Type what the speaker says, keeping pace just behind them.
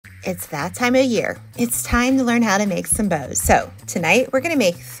It's that time of year. It's time to learn how to make some bows. So tonight we're going to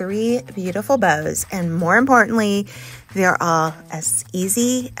make 3 beautiful bows, and more importantly, they're all as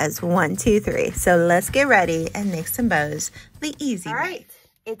easy as 1, 2, 3. So let's get ready and make some bows the easy way. All right,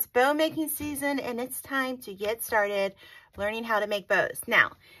 it's bow making season and it's time to get started learning how to make bows.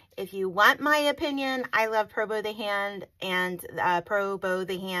 Now, if you want my opinion, I love Pro Bow the Hand and Pro Bow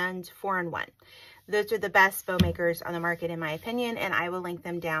the Hand 4-in-1. Those are the best bow makers on the market in my opinion, and I will link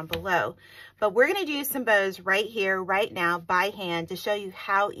them down below. But we're going to do some bows right here, right now, by hand to show you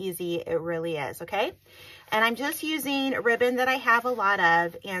how easy it really is, okay? And I'm just using ribbon that I have a lot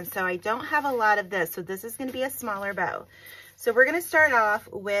of, and so I don't have a lot of this, so this is going to be a smaller bow. So we're going to start off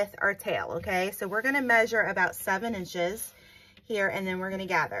with our tail, okay? So we're going to measure about 7 inches here, and then we're going to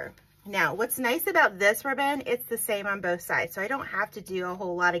gather. Now, what's nice about this ribbon, it's the same on both sides, so I don't have to do a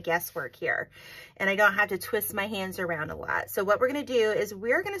whole lot of guesswork here, and I don't have to twist my hands around a lot. So what we're going to do is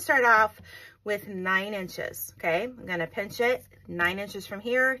we're going to start off with 9 inches, okay? I'm going to pinch it 9 inches from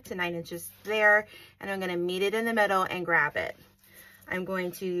here to 9 inches there, and I'm going to meet it in the middle and grab it. I'm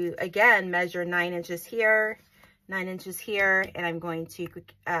going to, again, measure 9 inches here, 9 inches here, and I'm going to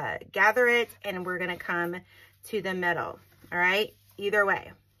gather it, and we're going to come to the middle, all right? Either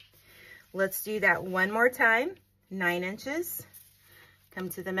way. Let's do that one more time. 9 inches, come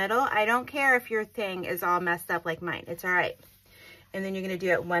to the middle. I don't care if your thing is all messed up like mine, it's all right. And then you're gonna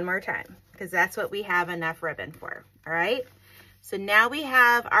do it one more time because that's what we have enough ribbon for, all right? So now we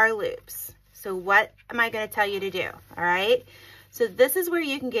have our loops. So what am I gonna tell you to do, all right? So this is where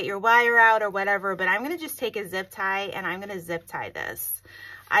you can get your wire out or whatever, but I'm gonna just take a zip tie and I'm gonna zip tie this.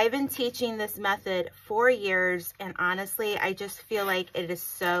 I've been teaching this method for years, and honestly, I just feel like it is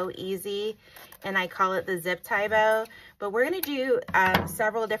so easy, and I call it the zip tie bow. But we're going to do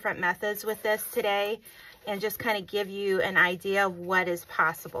several different methods with this today and just kind of give you an idea of what is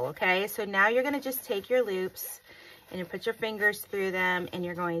possible, okay? So now you're going to just take your loops and you put your fingers through them, and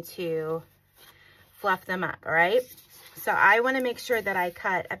you're going to fluff them up, all right? So I want to make sure that I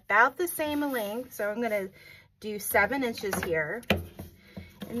cut about the same length, so I'm going to do 7 inches here.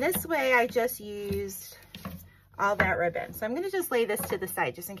 And this way I just used all that ribbon. So I'm gonna just lay this to the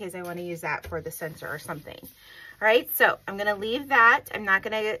side just in case I wanna use that for the center or something. All right, so I'm gonna leave that. I'm not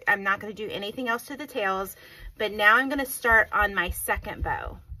gonna do anything else to the tails, but now I'm gonna start on my second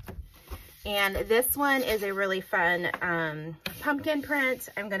bow. And this one is a really fun pumpkin print.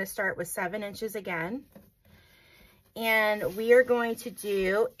 I'm gonna start with 7 inches again. And we are going to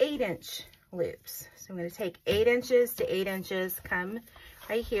do 8-inch loops. So I'm gonna take 8 inches to 8 inches, come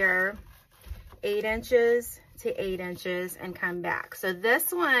right here, 8 inches to 8 inches, and come back. So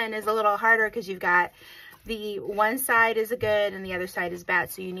this one is a little harder because you've got the one side is good and the other side is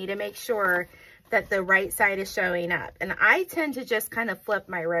bad. So you need to make sure that the right side is showing up. And I tend to just kind of flip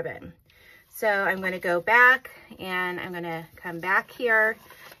my ribbon. So I'm going to go back and I'm going to come back here.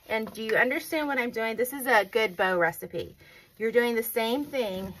 And do you understand what I'm doing? This is a good bow recipe. You're doing the same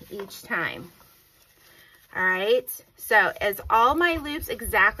thing each time. All right, so is all my loops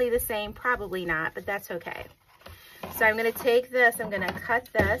exactly the same? Probably not, but that's okay. So I'm gonna take this, I'm gonna cut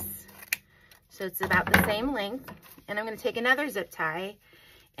this, so it's about the same length, and I'm gonna take another zip tie,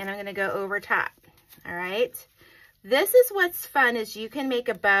 and I'm gonna go over top, all right? This is what's fun, is you can make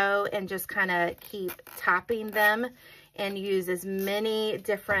a bow and just kind of keep topping them and use as many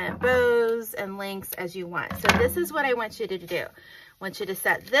different bows and lengths as you want. So this is what I want you to do. I want you to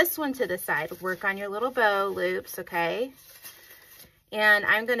set this one to the side, work on your little bow loops, okay? And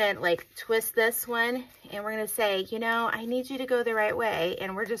I'm gonna like twist this one, and we're gonna say, you know, I need you to go the right way,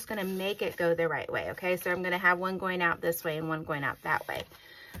 and we're just gonna make it go the right way, okay? So I'm gonna have one going out this way and one going out that way,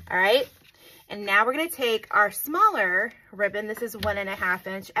 all right? And now we're gonna take our smaller ribbon. This is 1.5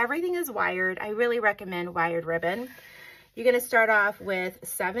 inch. Everything is wired. I really recommend wired ribbon. You're gonna start off with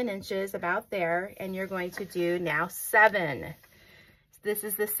 7 inches about there, and you're going to do now 7. This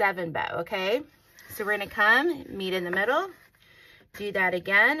is the 7 bow, okay? So we're gonna come, meet in the middle, do that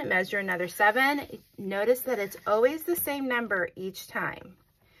again, measure another 7. Notice that it's always the same number each time.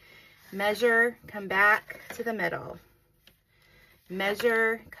 Measure, come back to the middle.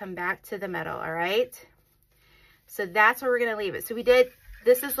 Measure, come back to the middle, all right? So that's where we're gonna leave it. So we did,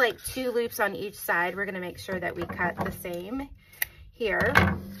 this is like 2 loops on each side. We're gonna make sure that we cut the same here.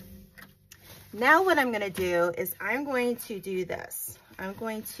 Now what I'm gonna do is I'm going to do this. I'm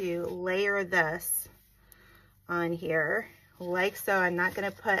going to layer this on here like so. I'm not going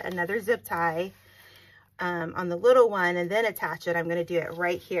to put another zip tie on the little one and then attach it. I'm going to do it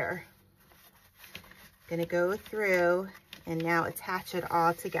right here. I'm going to go through and now attach it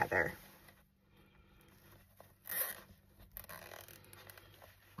all together.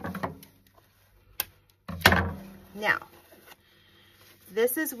 Now,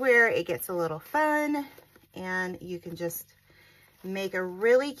 this is where it gets a little fun, and you can just make a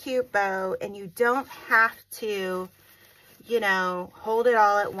really cute bow, and you don't have to, you know, hold it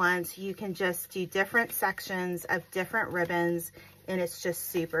all at once. You can just do different sections of different ribbons, and it's just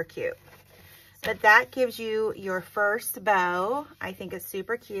super cute. But that gives you your first bow. I think it's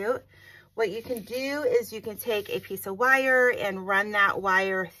super cute. What you can do is you can take a piece of wire and run that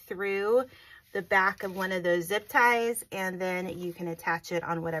wire through the back of one of those zip ties, and then you can attach it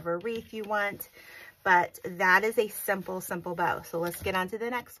on whatever wreath you want. But that is a simple, simple bow. So let's get on to the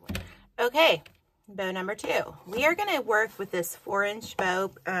next one. Okay, bow number 2. We are gonna work with this 4-inch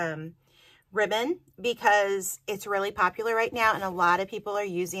bow ribbon because it's really popular right now and a lot of people are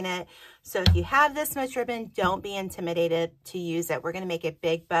using it. So if you have this much ribbon, don't be intimidated to use it. We're gonna make a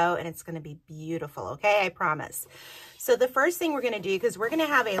big bow and it's gonna be beautiful, okay? I promise. So the first thing we're gonna do, because we're gonna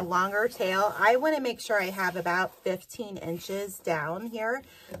have a longer tail, I wanna make sure I have about 15 inches down here.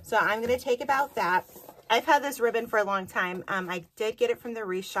 So I'm gonna take about that. I've had this ribbon for a long time. I did get it from the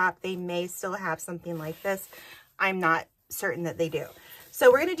Wreath shop. They may still have something like this. I'm not certain that they do. So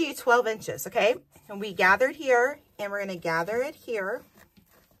we're gonna do 12 inches, okay? And we gathered here, and we're gonna gather it here.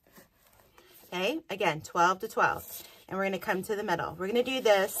 Okay, again, 12 to 12. And we're gonna come to the middle. We're gonna do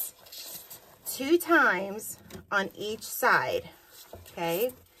this 2 times on each side,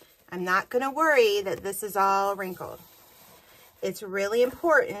 okay? I'm not gonna worry that this is all wrinkled. It's really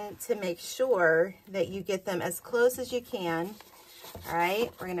important to make sure that you get them as close as you can. All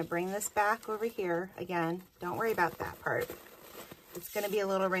right, we're gonna bring this back over here. Again, don't worry about that part. It's gonna be a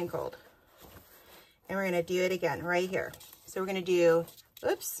little wrinkled. And we're gonna do it again right here. So we're gonna do,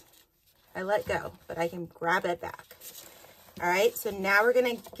 oops, I let go, but I can grab it back. All right, so now we're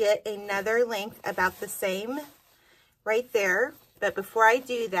gonna get another length about the same right there. But before I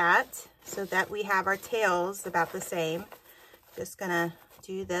do that, so that we have our tails about the same, just gonna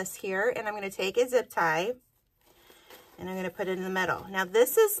do this here, and I'm gonna take a zip tie and I'm gonna put it in the middle. Now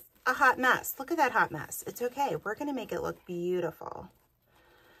this is a hot mess. Look at that hot mess. It's okay. We're gonna make it look beautiful.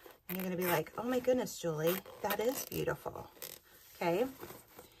 And you're gonna be like, oh my goodness, Julie, that is beautiful. Okay.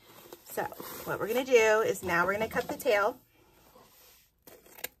 So what we're gonna do is now we're gonna cut the tail.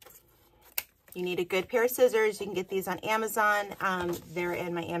 You need a good pair of scissors. You can get these on Amazon. They're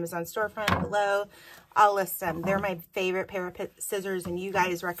in my Amazon storefront below. I'll list them. They're my favorite pair of scissors, and you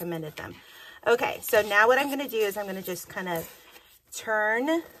guys recommended them. Okay, so now what I'm gonna do is I'm gonna just kind of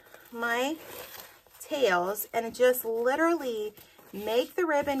turn my tails and just literally make the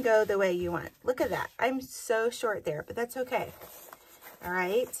ribbon go the way you want. Look at that. I'm so short there, but that's okay. All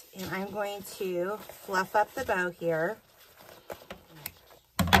right, and I'm going to fluff up the bow here.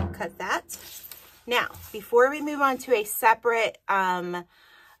 Cut that. Now, before we move on to a separate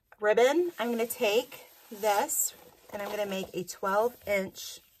ribbon, I'm going to take this and I'm going to make a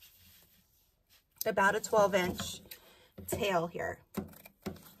 12-inch, about a 12-inch tail here.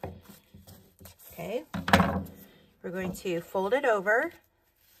 Okay, we're going to fold it over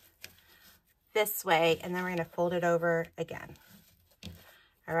this way, and then we're going to fold it over again.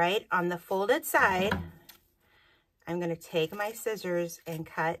 All right, on the folded side, I'm going to take my scissors and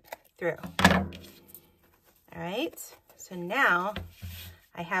cut through. All right, so now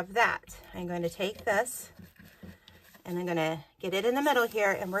I have that. I'm going to take this and I'm going to get it in the middle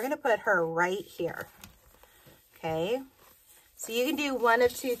here, and we're going to put her right here. Okay, so you can do one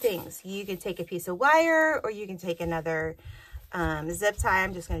of 2 things. You can take a piece of wire, or you can take another zip tie.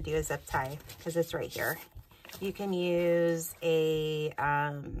 I'm just going to do a zip tie because it's right here. You can use a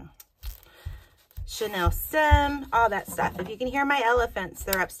Chanel stem, all that stuff. If you can hear my elephants,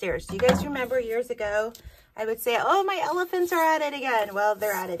 they're upstairs. Do you guys remember years ago, I would say, oh, my elephants are at it again. Well,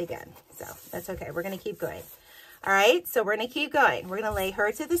 they're at it again. So that's okay. We're going to keep going. All right. So we're going to keep going. We're going to lay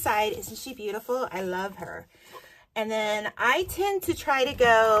her to the side. Isn't she beautiful? I love her. And then I tend to try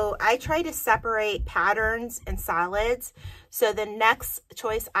to separate patterns and solids. So the next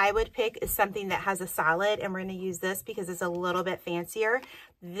choice I would pick is something that has a solid, and we're going to use this because it's a little bit fancier.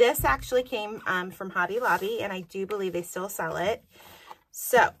 This actually came from Hobby Lobby, and I do believe they still sell it.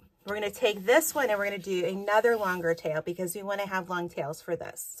 So we're going to take this one and we're going to do another longer tail because we want to have long tails for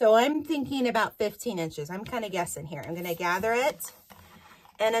this. So I'm thinking about 15 inches. I'm kind of guessing here. I'm going to gather it.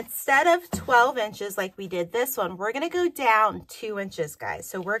 And instead of 12 inches like we did this one, we're going to go down 2 inches, guys.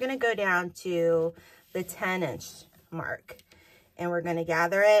 So we're going to go down to the 10-inch mark. And we're going to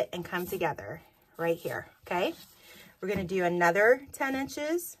gather it and come together right here, okay? We're going to do another 10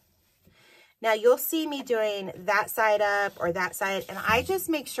 inches. Now, you'll see me doing that side up or that side, and I just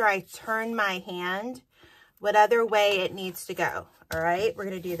make sure I turn my hand what other way it needs to go, all right? We're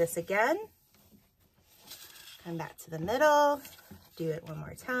going to do this again. Come back to the middle, do it one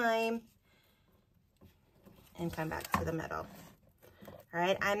more time, and come back to the middle. All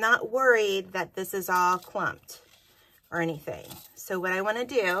right, I'm not worried that this is all clumped or anything. So what I want to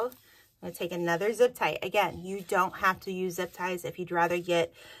do, I'm going to take another zip tie. Again, you don't have to use zip ties. If you'd rather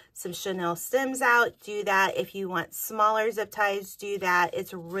get some chenille stems out, do that. If you want smaller zip ties, do that.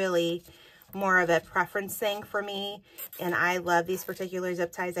 It's really more of a preference thing for me, and I love these particular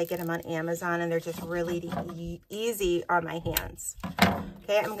zip ties. I get them on Amazon, and they're just really easy on my hands.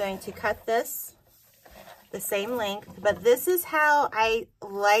 Okay, I'm going to cut this the same length, but this is how I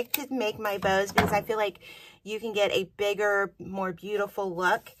like to make my bows, because I feel like you can get a bigger, more beautiful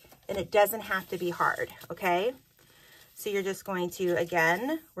look, and it doesn't have to be hard, okay? So you're just going to,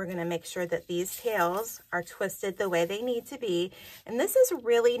 again, we're going to make sure that these tails are twisted the way they need to be. And this is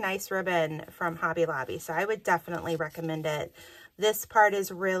really nice ribbon from Hobby Lobby, so I would definitely recommend it. This part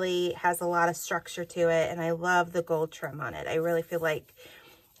is really, has a lot of structure to it, and I love the gold trim on it. I really feel like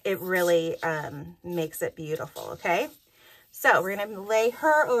it really makes it beautiful, okay? So we're going to lay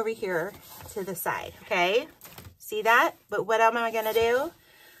her over here to the side, okay? See that? But what am I going to do?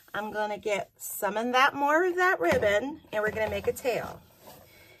 I'm going to get some of that more of that ribbon, and we're going to make a tail.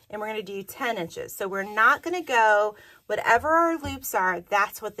 And we're going to do 10 inches. So we're not going to go, whatever our loops are,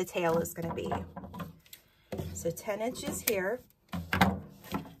 that's what the tail is going to be. So 10 inches here.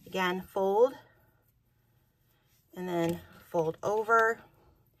 Again, fold, and then fold over,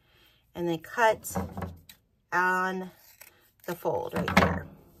 and then cut on the fold right there.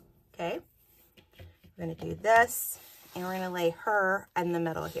 Okay? We're going to do this. And we're going to lay her in the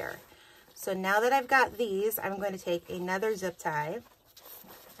middle here. So now that I've got these, I'm going to take another zip tie.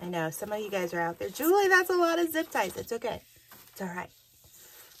 I know some of you guys are out there, Julie, that's a lot of zip ties. It's okay. It's all right.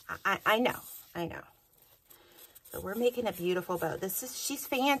 I know. But we're making a beautiful bow. She's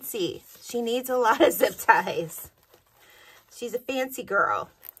fancy. She needs a lot of zip ties. She's a fancy girl.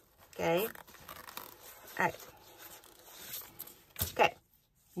 Okay. All right. Okay.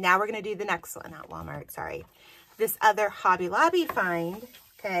 Now we're going to do the next one. Not Walmart, sorry. This other Hobby Lobby find,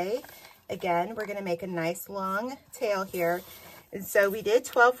 okay? Again, we're gonna make a nice long tail here. And so we did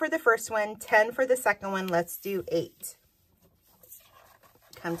 12 for the first one, 10 for the second one. Let's do 8.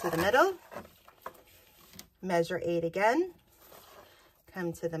 Come to the middle, measure 8 again.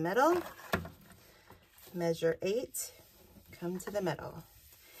 Come to the middle, measure 8, come to the middle.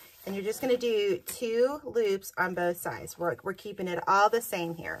 And you're just gonna do 2 loops on both sides. We're keeping it all the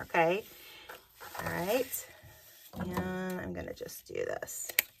same here, okay? All right. And I'm going to just do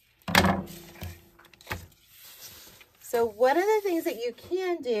this. So one of the things that you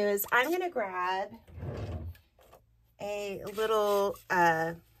can do is I'm going to grab a little,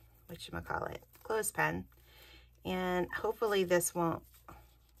 whatchamacallit, clothespin. And hopefully this won't,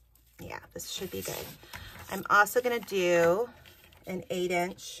 yeah, this should be good. I'm also going to do an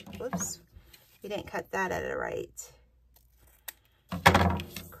 8-inch, whoops, we didn't cut that at a right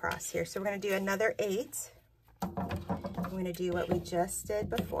cross here. So we're going to do another 8. I'm going to do what we just did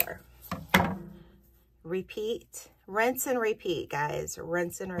before. Repeat, rinse and repeat, guys.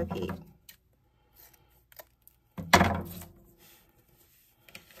 Rinse and repeat.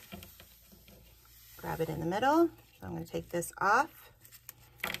 Grab it in the middle. So I'm going to take this off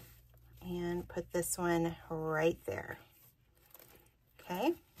and put this one right there.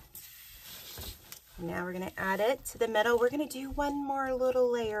 Okay. Now we're going to add it to the middle. We're going to do one more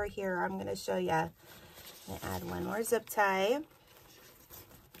little layer here. I'm going to show you. I'm going to add one more zip tie.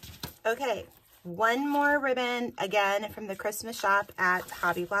 Okay, one more ribbon, again, from the Christmas shop at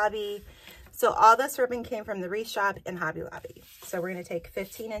Hobby Lobby. So all this ribbon came from the Wreath shop and Hobby Lobby. So we're going to take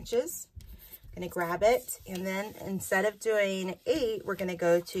 15 inches. I'm going to grab it, and then instead of doing 8, we're going to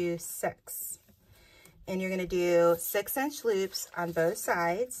go to 6. And you're going to do 6-inch loops on both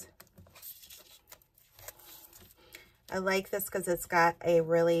sides. I like this because it's got a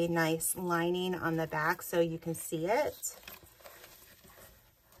really nice lining on the back so you can see it.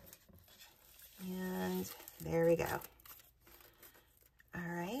 And there we go. All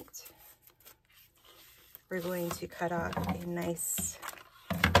right. We're going to cut off a nice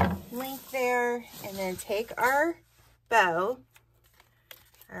length there, and then take our bow.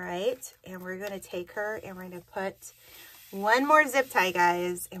 All right. And we're going to take her and we're going to put one more zip tie,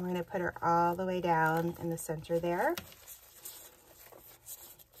 guys, and we're going to put her all the way down in the center there.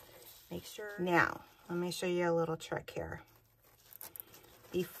 Make sure. Now, let me show you a little trick here.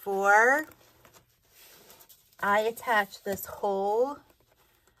 Before I attach this whole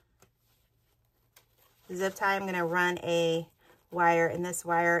zip tie, I'm going to run a wire, and this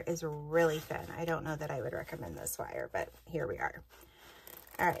wire is really thin. I don't know that I would recommend this wire, but here we are.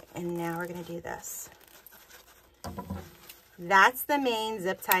 All right, and now we're going to do this. That's the main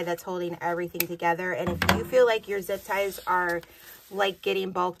zip tie that's holding everything together. And if you feel like your zip ties are like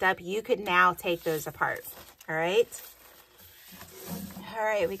getting bulked up, you could now take those apart. All right. All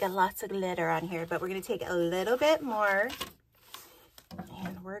right, we got lots of glitter on here, but we're going to take a little bit more.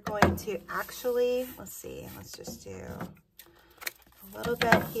 And we're going to actually, let's see, let's just do a little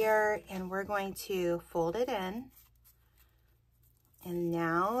bit here, and we're going to fold it in. And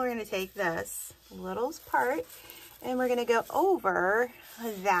now we're going to take this little part and we're going to go over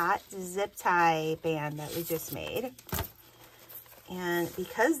that zip tie band that we just made. And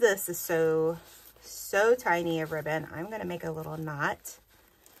because this is so tiny of ribbon, I'm going to make a little knot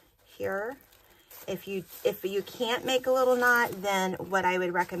here. If you can't make a little knot, then what I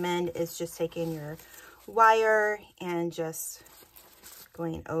would recommend is just taking your wire and just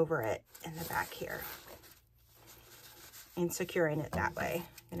going over it in the back here and securing it that way.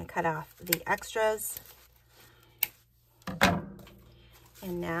 I'm going to cut off the extras.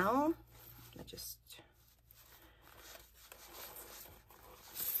 And now let's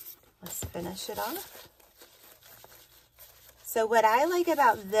finish it off. So what I like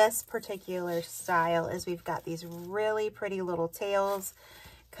about this particular style is we've got these really pretty little tails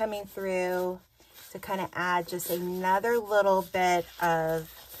coming through to kind of add just another little bit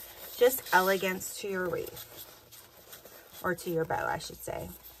of just elegance to your wreath, or to your bow, I should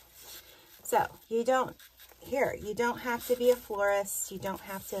say. So you don't have to be a florist. You don't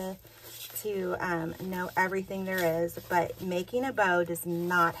have to know everything there is, but making a bow does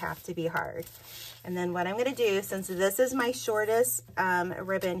not have to be hard. And then what I'm going to do, since this is my shortest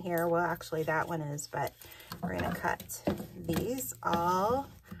ribbon here, well, actually that one is, but we're going to cut these all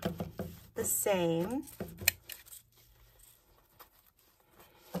the same.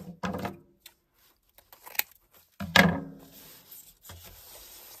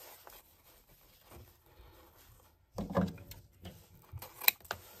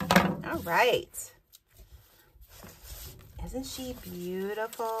 All right. Isn't she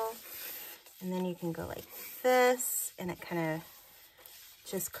beautiful? And then you can go like this, and it kind of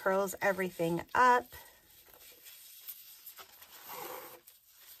just curls everything up.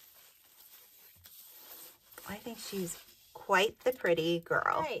 I think she's quite the pretty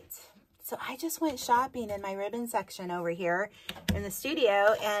girl. All right. So I just went shopping in my ribbon section over here in the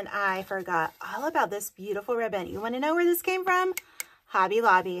studio, and I forgot all about this beautiful ribbon. You want to know where this came from? Hobby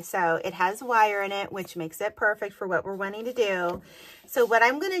Lobby. So it has wire in it, which makes it perfect for what we're wanting to do. So what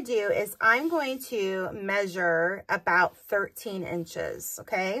I'm going to do is I'm going to measure about 13 inches,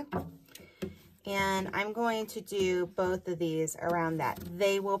 okay? And I'm going to do both of these around that.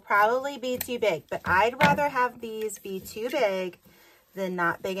 They will probably be too big, but I'd rather have these be too big than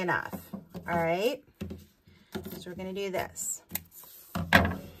not big enough, all right? So we're going to do this.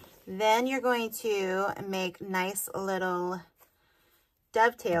 Then you're going to make nice little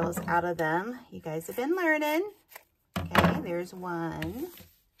dovetails out of them. You guys have been learning. Okay, there's one.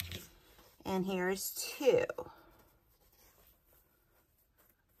 And here's two.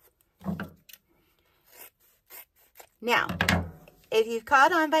 Now, if you've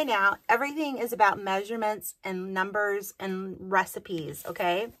caught on by now, everything is about measurements and numbers and recipes,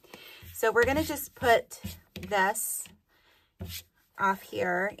 okay? So we're gonna just put this off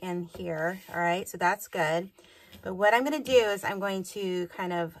here and here, all right? So that's good. But what I'm going to do is I'm going to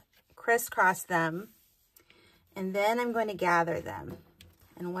kind of crisscross them, and then I'm going to gather them.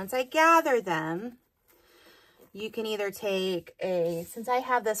 And once I gather them, you can either take since I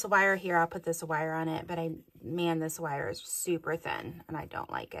have this wire here, I'll put this wire on it, but man, this wire is super thin and I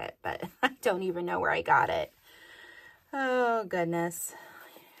don't like it, but I don't even know where I got it. Oh, goodness.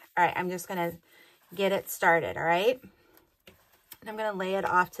 All right, I'm just going to get it started, all right? And I'm going to lay it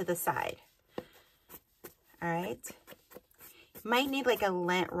off to the side. All right, might need like a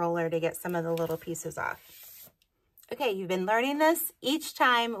lint roller to get some of the little pieces off. Okay, you've been learning this each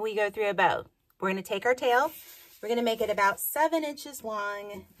time we go through a bow. We're gonna take our tail, we're gonna make it about 7 inches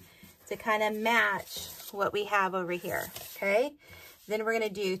long to kind of match what we have over here, okay? Then we're gonna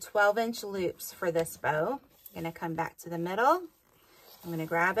do 12-inch loops for this bow. I'm gonna come back to the middle. I'm gonna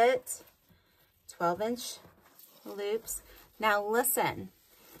grab it, 12-inch loops. Now listen.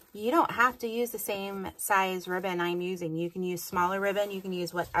 You don't have to use the same size ribbon I'm using. You can use smaller ribbon. You can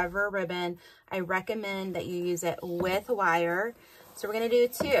use whatever ribbon. I recommend that you use it with wire. So we're going to do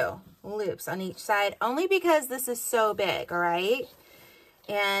 2 loops on each side, only because this is so big, all right?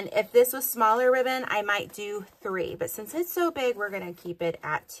 And if this was smaller ribbon, I might do 3. But since it's so big, we're going to keep it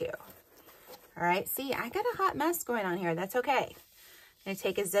at 2. All right, see, I got a hot mess going on here. That's okay. I'm going to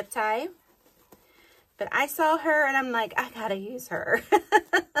take a zip tie. But I saw her and I'm like, I gotta use her.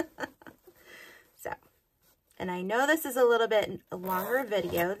 So, and I know this is a little bit longer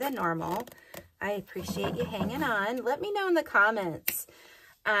video than normal. I appreciate you hanging on. Let me know in the comments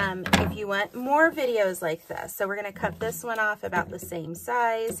if you want more videos like this. So we're going to cut this one off about the same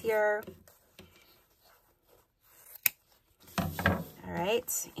size here. All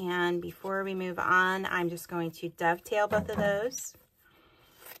right, and before we move on, I'm just going to dovetail both of those.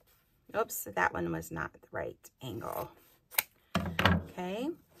 Oops, that one was not the right angle. Okay,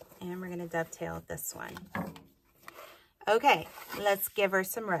 and we're going to dovetail this one. Okay, let's give her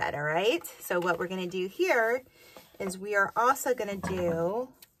some red, all right? So what we're going to do here is we are also going to do,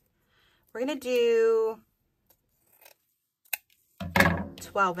 we're going to do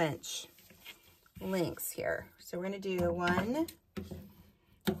 12-inch lengths here. So we're going to do 1,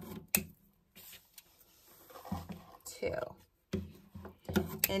 2.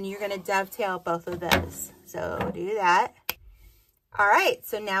 And you're going to dovetail both of those. So do that. All right,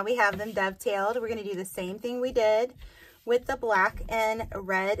 so now we have them dovetailed. We're going to do the same thing we did with the black and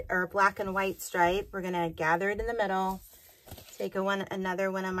red, or black and white stripe. We're going to gather it in the middle. Take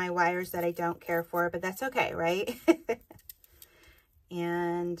another one of my wires that I don't care for, but that's okay, right?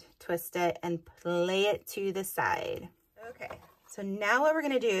 And twist it and lay it to the side. Okay, so now what we're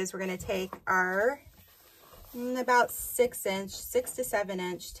going to do is we're going to take our about 6 to 7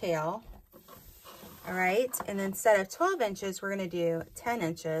 inch tail. All right, and instead of 12 inches, we're going to do 10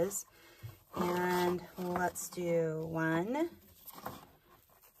 inches. And let's do 1,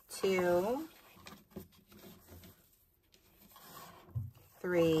 2,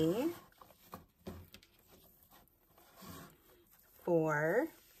 3, 4.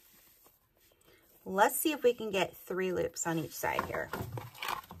 Let's see if we can get 3 loops on each side here.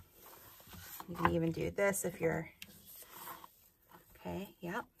 You can even do this if you're, okay,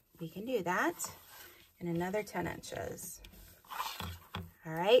 yep, we can do that. And another 10 inches.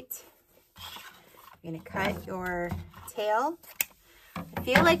 All right, you're gonna cut your tail. I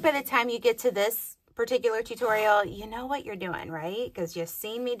feel like by the time you get to this particular tutorial, you know what you're doing, right? Because you've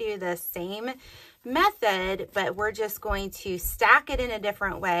seen me do the same method, but we're just going to stack it in a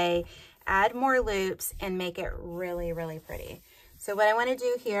different way, add more loops, and make it really, really pretty. So what I want to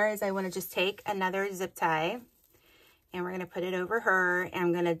do here is I want to just take another zip tie, and we're going to put it over her, and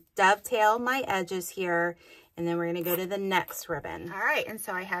I'm going to dovetail my edges here, and then we're going to go to the next ribbon. All right, and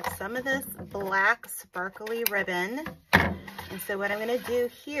so I have some of this black sparkly ribbon, and so what I'm going to do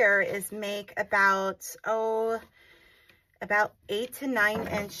here is make about 8 to 9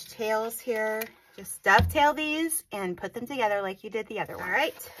 inch tails here. Just dovetail these and put them together like you did the other one. All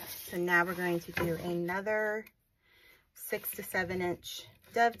right, so now we're going to do another 6 to 7 inch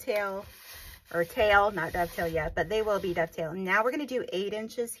dovetail, or tail, not dovetail yet, but they will be dovetailed. Now we're going to do 8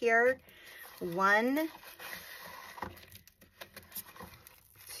 inches here. 1,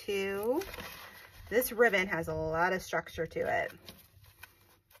 2. This ribbon has a lot of structure to it.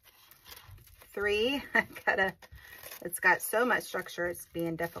 3. It's got so much structure, it's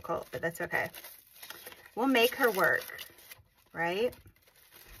being difficult, but that's okay. We'll make her work, right?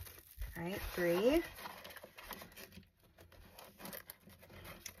 All right, 3.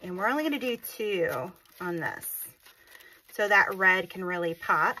 And we're only going to do 2 on this, so that red can really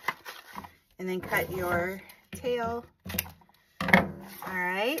pop. And then cut your tail. All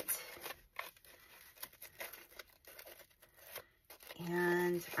right.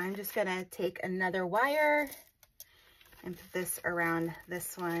 And I'm just going to take another wire and put this around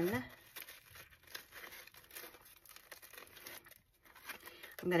this one.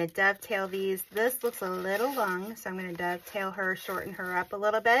 I'm going to dovetail these. This looks a little long, so I'm going to dovetail her, shorten her up a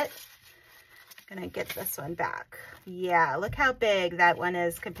little bit. I'm going to get this one back. Yeah, look how big that one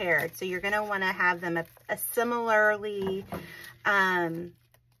is compared. So you're going to want to have them a similarly in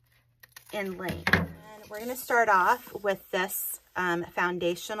length. And we're going to start off with this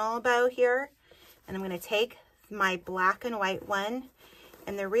foundational bow here. And I'm going to take my black and white one.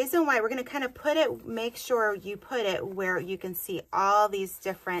 And the reason why we're going to kind of put it, make sure you put it where you can see all these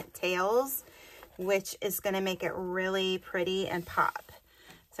different tails, which is going to make it really pretty and pop.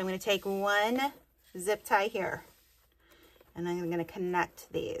 So I'm going to take one zip tie here, and I'm going to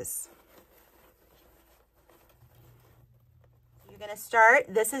connect these. You're going to start,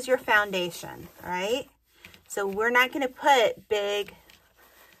 this is your foundation, all right? So we're not going to put big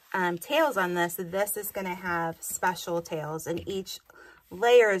tails on this. This is going to have special tails, and each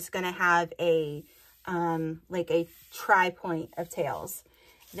layer is going to have a like a tri-point of tails.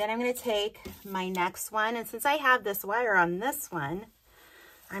 Then I'm going to take my next one, and since I have this wire on this one,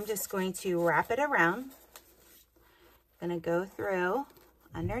 I'm just going to wrap it around. I'm going to go through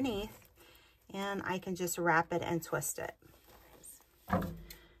underneath, and I can just wrap it and twist it. I'm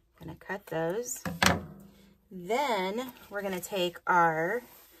going to cut those. Then we're gonna take our,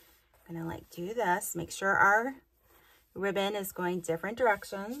 I'm gonna like do this, make sure our ribbon is going different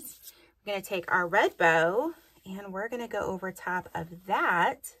directions. We're gonna take our red bow and we're gonna go over top of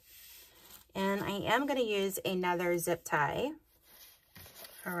that. And I am gonna use another zip tie.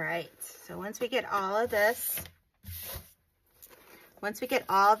 All right, so once we get all of this, once we get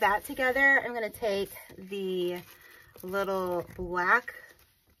all that together, I'm gonna take the little black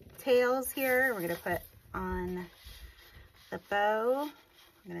tails here. We're gonna put on the bow.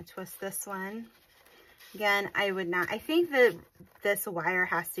 I'm gonna twist this one. Again, I would not, I think that this wire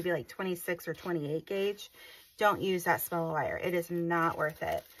has to be like 26 or 28 gauge. Don't use that small wire. It is not worth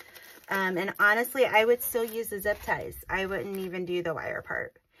it. And honestly, I would still use the zip ties. I wouldn't even do the wire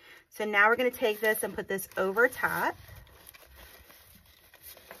part. So now we're gonna take this and put this over top.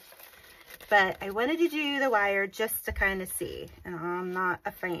 But I wanted to do the wire just to kind of see, and I'm not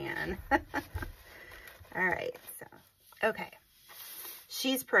a fan. All right, so, okay.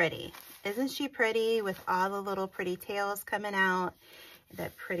 She's pretty. Isn't she pretty with all the little pretty tails coming out,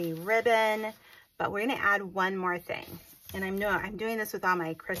 that pretty ribbon? But we're gonna add one more thing. And I'm doing this with all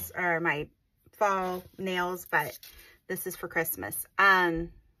my my fall nails, but this is for Christmas. We're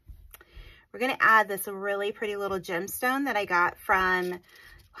gonna add this really pretty little gemstone that I got from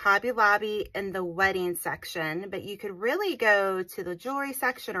Hobby Lobby in the wedding section, but you could really go to the jewelry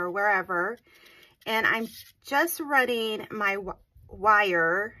section or wherever. And I'm just running my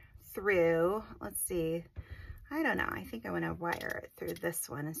wire through, let's see, I don't know, I think I want to wire it through this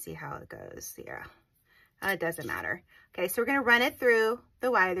one and see how it goes. Yeah, it doesn't matter. Okay, so we're going to run it through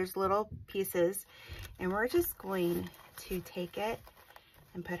the wire. There's little pieces, and we're just going to take it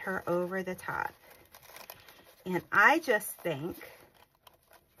and put her over the top. And I just think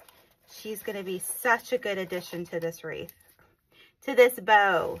she's going to be such a good addition to this wreath, to this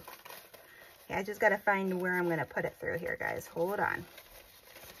bow. Okay, I just got to find where I'm going to put it through here, guys. Hold on.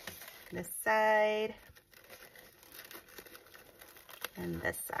 This side and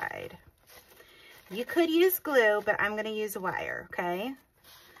this side. You could use glue, but I'm going to use wire, okay?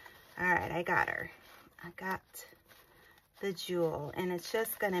 All right, I got her. I got the jewel, and it's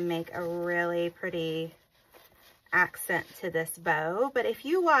just going to make a really pretty accent to this bow. But if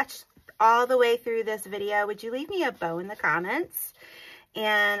you watched all the way through this video, would you leave me a bow in the comments?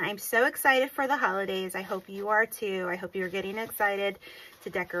 And I'm so excited for the holidays. I hope you are too. I hope you're getting excited to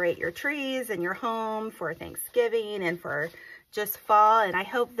decorate your trees and your home for Thanksgiving and for just fall. And I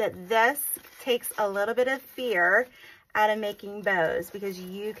hope that this takes a little bit of fear out of making bows, because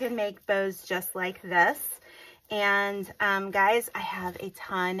you can make bows just like this. And guys, I have a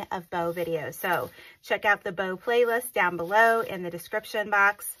ton of bow videos. So check out the bow playlist down below in the description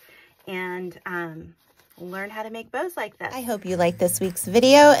box, and learn how to make bows like this. I hope you liked this week's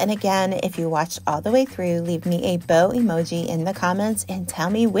video. And again, if you watched all the way through, leave me a bow emoji in the comments and tell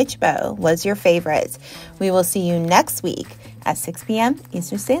me which bow was your favorite. We will see you next week at 6 p.m.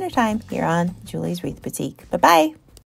 Eastern Standard Time here on Julie's Wreath Boutique. Bye-bye.